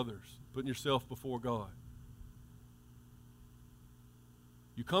before others, putting yourself before God.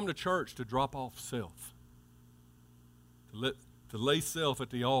 You come to church to drop off self, to lay self at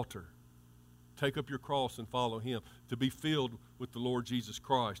the altar, take up your cross and follow Him, to be filled with the Lord Jesus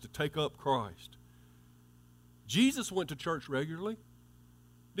Christ, to take up Christ. Jesus went to church regularly,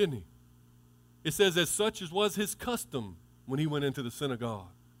 didn't He? It says, as such as was His custom when He went into the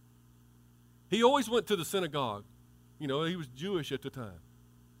synagogue. He always went to the synagogue. You know, He was Jewish at the time.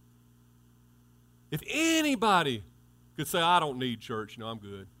 If anybody could say, I don't need church, I'm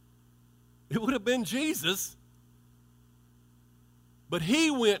good, it would have been Jesus. But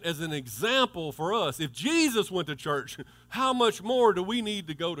He went as an example for us. If Jesus went to church, how much more do we need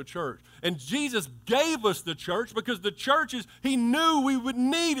to go to church? And Jesus gave us the church because the churches, He knew we would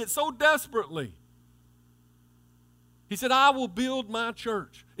need it so desperately. He said, I will build my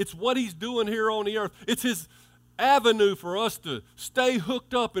church. It's what He's doing here on the earth. It's His avenue for us to stay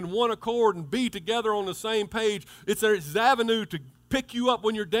hooked up in one accord and be together on the same page. It's His avenue to pick you up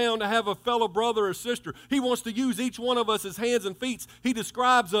when you're down, to have a fellow brother or sister. He wants to use each one of us as hands and feet. He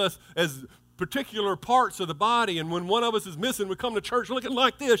describes us as particular parts of the body, and when one of us is missing, we come to church looking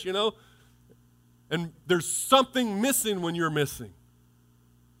like this, And there's something missing when you're missing.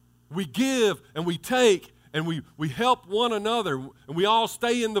 We give and we take and we help one another, and we all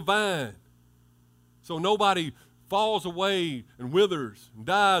stay in the vine. So nobody falls away and withers and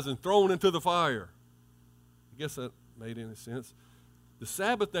dies and thrown into the fire. I guess that made any sense. The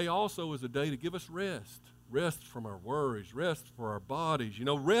Sabbath day also is a day to give us rest. Rest from our worries, rest for our bodies.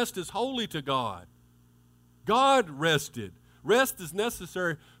 Rest is holy to God. God rested. Rest is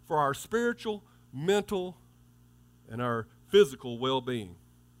necessary for our spiritual, mental, and our physical well-being.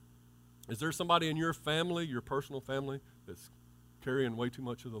 Is there somebody in your family, your personal family, that's carrying way too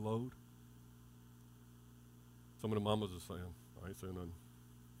much of the load? Some of the mamas are saying, I ain't saying nothing.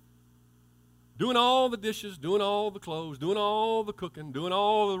 doing all the dishes, doing all the clothes, doing all the cooking, doing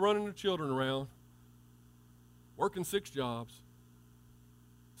all the running the children around, working 6 jobs.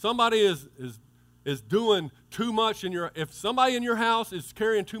 Somebody is doing too much if somebody in your house is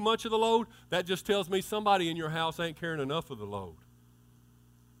carrying too much of the load, that just tells me somebody in your house ain't carrying enough of the load.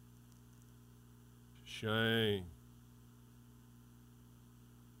 Shame.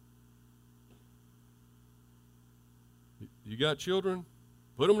 You got children?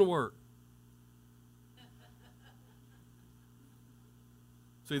 Put them to work.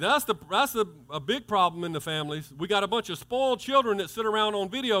 See, that's a big problem in the families. We got a bunch of spoiled children that sit around on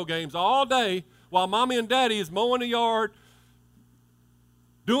video games all day while mommy and daddy is mowing the yard,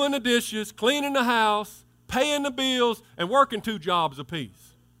 doing the dishes, cleaning the house, paying the bills, and working 2 jobs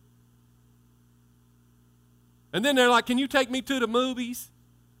apiece. And then they're like, can you take me to the movies?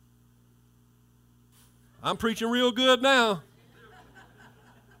 I'm preaching real good now.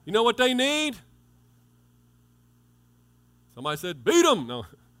 You know what they need? Somebody said, beat them. No.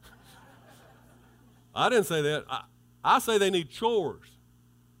 I didn't say that. I say they need chores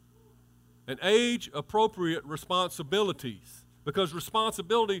and age-appropriate responsibilities, because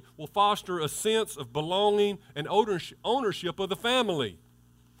responsibility will foster a sense of belonging and ownership of the family.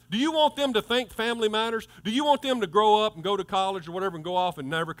 Do you want them to think family matters? Do you want them to grow up and go to college or whatever and go off and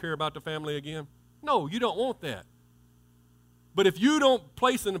never care about the family again? No, you don't want that. But if you don't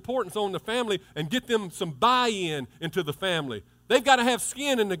place an importance on the family and get them some buy-in into the family, they've got to have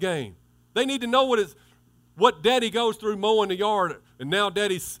skin in the game. They need to know what daddy goes through mowing the yard, and now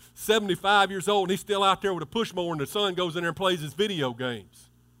daddy's 75 years old and he's still out there with a push mower and the son goes in there and plays his video games.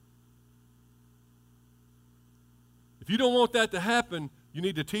 If you don't want that to happen, you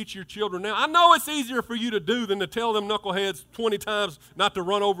need to teach your children now. I know it's easier for you to do than to tell them knuckleheads 20 times not to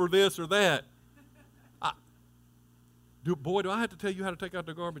run over this or that. Boy, do I have to tell you how to take out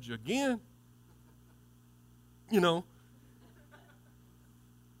the garbage again? You know.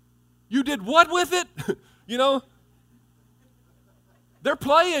 You did what with it? You know. They're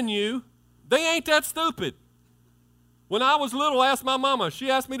playing you. They ain't that stupid. When I was little, I asked my mama. She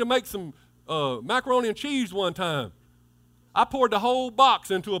asked me to make some macaroni and cheese one time. I poured the whole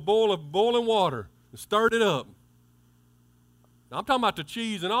box into a bowl of boiling water and stirred it up. I'm talking about the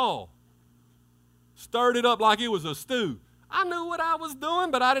cheese and all. Stirred it up like it was a stew. I knew what I was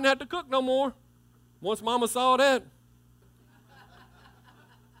doing, but I didn't have to cook no more. Once Mama saw that.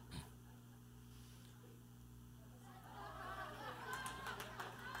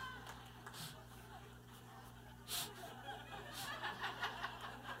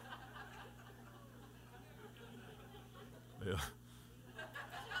 Yeah.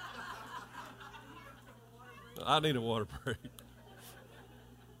 I need a water break.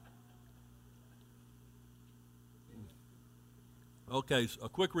 Okay, so a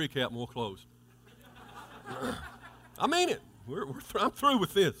quick recap and we'll close. I mean it. I'm through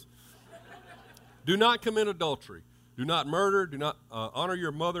with this. Do not commit adultery. Do not murder. Do not honor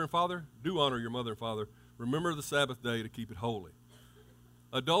your mother and father. Do honor your mother and father. Remember the Sabbath day to keep it holy.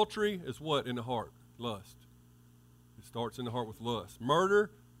 Adultery is what in the heart? Lust. It starts in the heart with lust.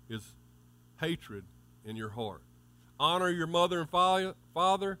 Murder is hatred in your heart. Honor your mother and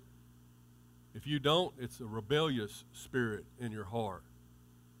father. If you don't, it's a rebellious spirit in your heart.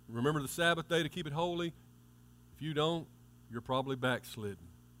 Remember the Sabbath day to keep it holy. If you don't, you're probably backslidden.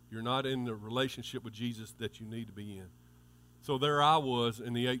 You're not in the relationship with Jesus that you need to be in. So there I was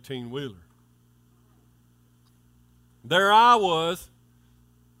in the 18-wheeler. There I was.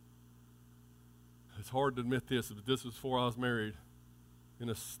 It's hard to admit this, but this was before I was married. In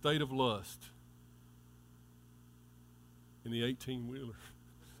a state of lust. In the 18-wheeler.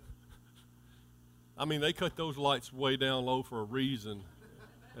 I mean, they cut those lights way down low for a reason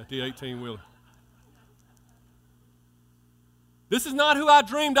at the 18-wheeler. This is not who I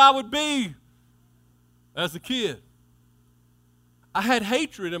dreamed I would be as a kid. I had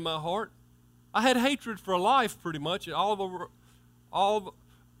hatred in my heart. I had hatred for life pretty much. Even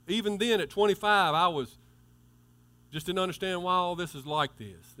then at 25, I was just didn't understand why all this is like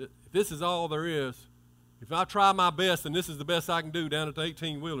this. If this is all there is, if I try my best and this is the best I can do down at the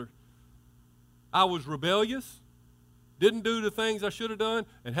 18-wheeler, I was rebellious, didn't do the things I should have done,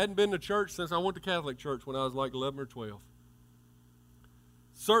 and hadn't been to church since I went to Catholic church when I was like 11 or 12.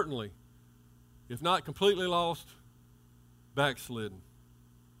 Certainly, if not completely lost, backslidden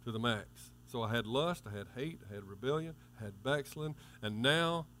to the max. So I had lust, I had hate, I had rebellion, I had backslidden, and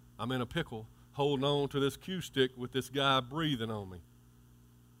now I'm in a pickle holding on to this cue stick with this guy breathing on me.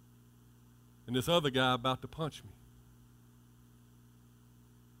 And this other guy about to punch me.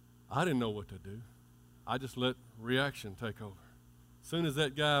 I didn't know what to do. I just let reaction take over. As soon as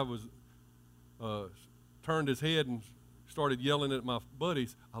that guy was turned his head and started yelling at my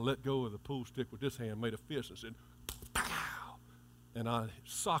buddies, I let go of the pool stick with this hand, made a fist, and said, pow! And I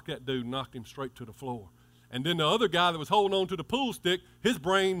socked that dude, knocked him straight to the floor. And then the other guy that was holding on to the pool stick, his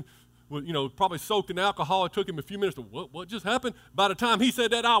brain was, probably soaked in alcohol. It took him a few minutes to, what just happened? By the time he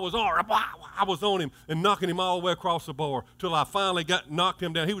said that, I was on him and knocking him all the way across the bar till I finally knocked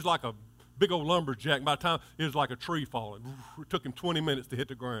him down. He was like a big old lumberjack. By the time, it was like a tree falling. It took him 20 minutes to hit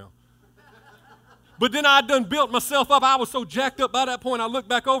the ground. But then I'd done built myself up. I was so jacked up by that point, I looked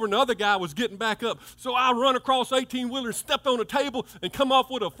back over and the other guy was getting back up. So I run across 18-wheeler, stepped on a table, and come off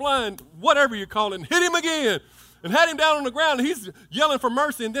with a flying, whatever you call it, and hit him again. And had him down on the ground, and he's yelling for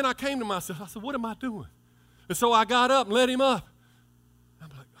mercy. And then I came to myself. I said, what am I doing? And so I got up and let him up. I'm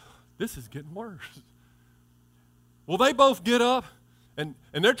like, this is getting worse. Well, they both get up, and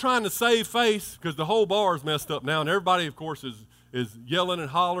they're trying to save face because the whole bar is messed up now, and everybody, of course, is yelling and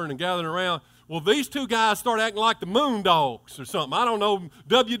hollering and gathering around. Well, these two guys start acting like the Moondogs or something. I don't know,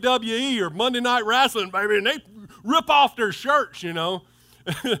 WWE or Monday Night Wrestling, baby, and they rip off their shirts, and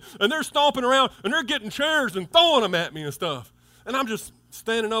they're stomping around, and they're getting chairs and throwing them at me and stuff. And I'm just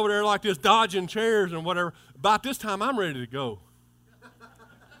standing over there like this, dodging chairs and whatever. About this time, I'm ready to go.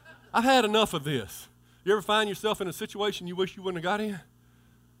 I've had enough of this. You ever find yourself in a situation you wish you wouldn't have got in?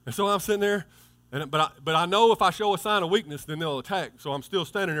 And so I'm sitting there, but I know if I show a sign of weakness, then they'll attack. So I'm still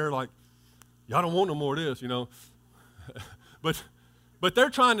standing there like, y'all don't want no more of this, But they're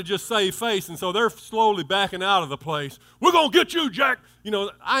trying to just save face, and so they're slowly backing out of the place. We're going to get you, Jack.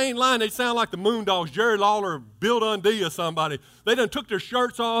 I ain't lying. They sound like the Moondogs, Jerry Lawler, Bill Dundee or somebody. They done took their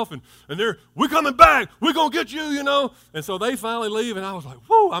shirts off, and we're coming back. We're going to get you, And so they finally leave, and I was like,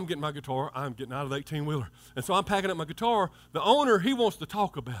 whoo, I'm getting my guitar. I'm getting out of the 18-wheeler. And so I'm packing up my guitar. The owner, he wants to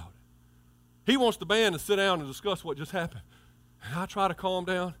talk about it. He wants the band to sit down and discuss what just happened. And I try to calm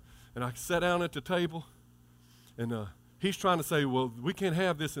down, and I sat down at the table, and he's trying to say, well, we can't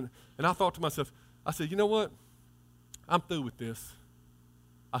have this. And I thought to myself, I said, you know what? I'm through with this.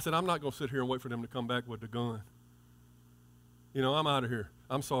 I said, I'm not going to sit here and wait for them to come back with the gun. I'm out of here.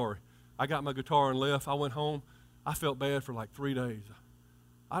 I'm sorry. I got my guitar and left. I went home. I felt bad for like 3 days.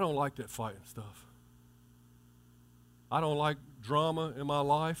 I don't like that fighting stuff. I don't like drama in my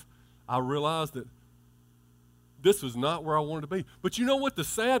life. I realized that this was not where I wanted to be. But you know what the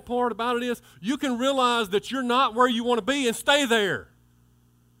sad part about it is? You can realize that you're not where you want to be and stay there.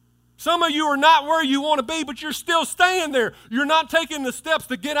 Some of you are not where you want to be, but you're still staying there. You're not taking the steps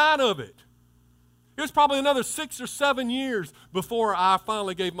to get out of it. It was probably another 6 or 7 years before I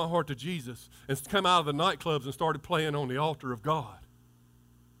finally gave my heart to Jesus and come out of the nightclubs and started playing on the altar of God.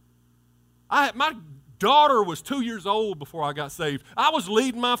 My daughter was 2 years old before I got saved. I was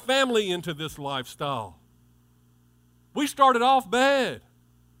leading my family into this lifestyle. We started off bad.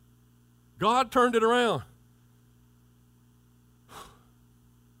 God turned it around.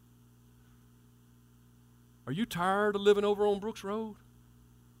 Are you tired of living over on Brooks Road?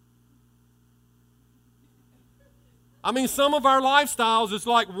 I mean, some of our lifestyles is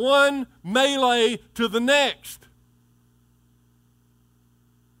like one melee to the next.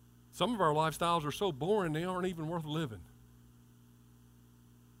 Some of our lifestyles are so boring they aren't even worth living.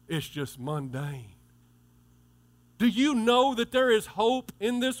 It's just mundane. Do you know that there is hope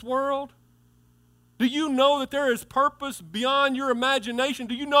in this world? Do you know that there is purpose beyond your imagination?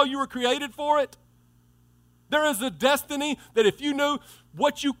 Do you know you were created for it? There is a destiny that if you knew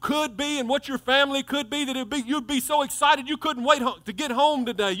what you could be and what your family could be, that you'd be so excited you couldn't wait to get home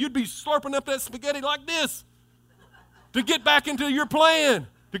today. You'd be slurping up that spaghetti like this to get back into your plan,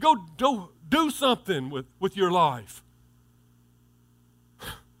 to go do something with your life.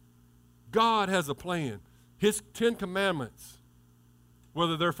 God has a plan. His 10 commandments,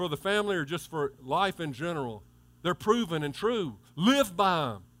 whether they're for the family or just for life in general, they're proven and true. Live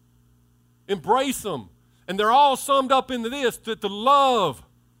by them. Embrace them. And they're all summed up into this, the love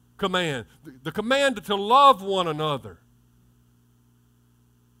command. The command to love one another.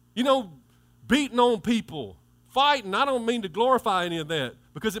 Beating on people, fighting, I don't mean to glorify any of that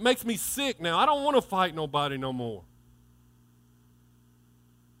because it makes me sick now. I don't want to fight nobody no more.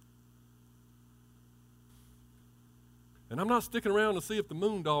 And I'm not sticking around to see if the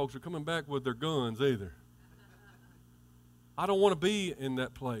Moondogs are coming back with their guns either. I don't want to be in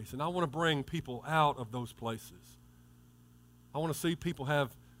that place, and I want to bring people out of those places. I want to see people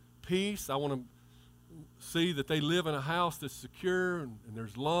have peace. I want to see that they live in a house that's secure, and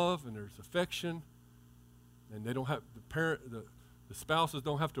there's love, and there's affection, and they don't have the spouses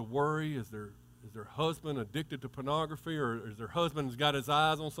don't have to worry. Is their husband addicted to pornography, or is their husband's got his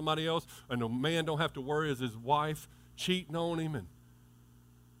eyes on somebody else? And the man don't have to worry, is his wife cheating on him and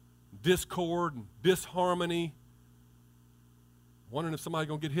discord and disharmony, wondering if somebody's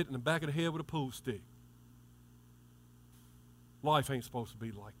going to get hit in the back of the head with a pool stick. Life ain't supposed to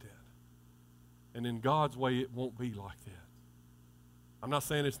be like that. And in God's way, it won't be like that. I'm not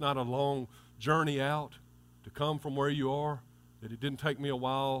saying it's not a long journey out to come from where you are, that it didn't take me a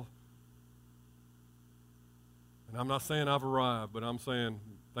while. And I'm not saying I've arrived, but I'm saying,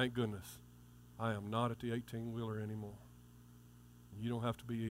 thank goodness, I am not at the 18-wheeler anymore. You don't have to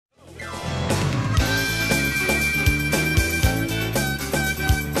be.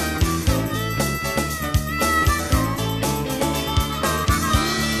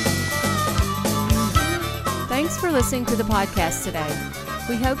 Thanks for listening to the podcast today.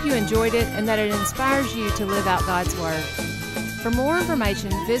 We hope you enjoyed it and that it inspires you to live out God's Word. For more information,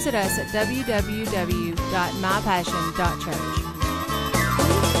 visit us at www.mypassion.church.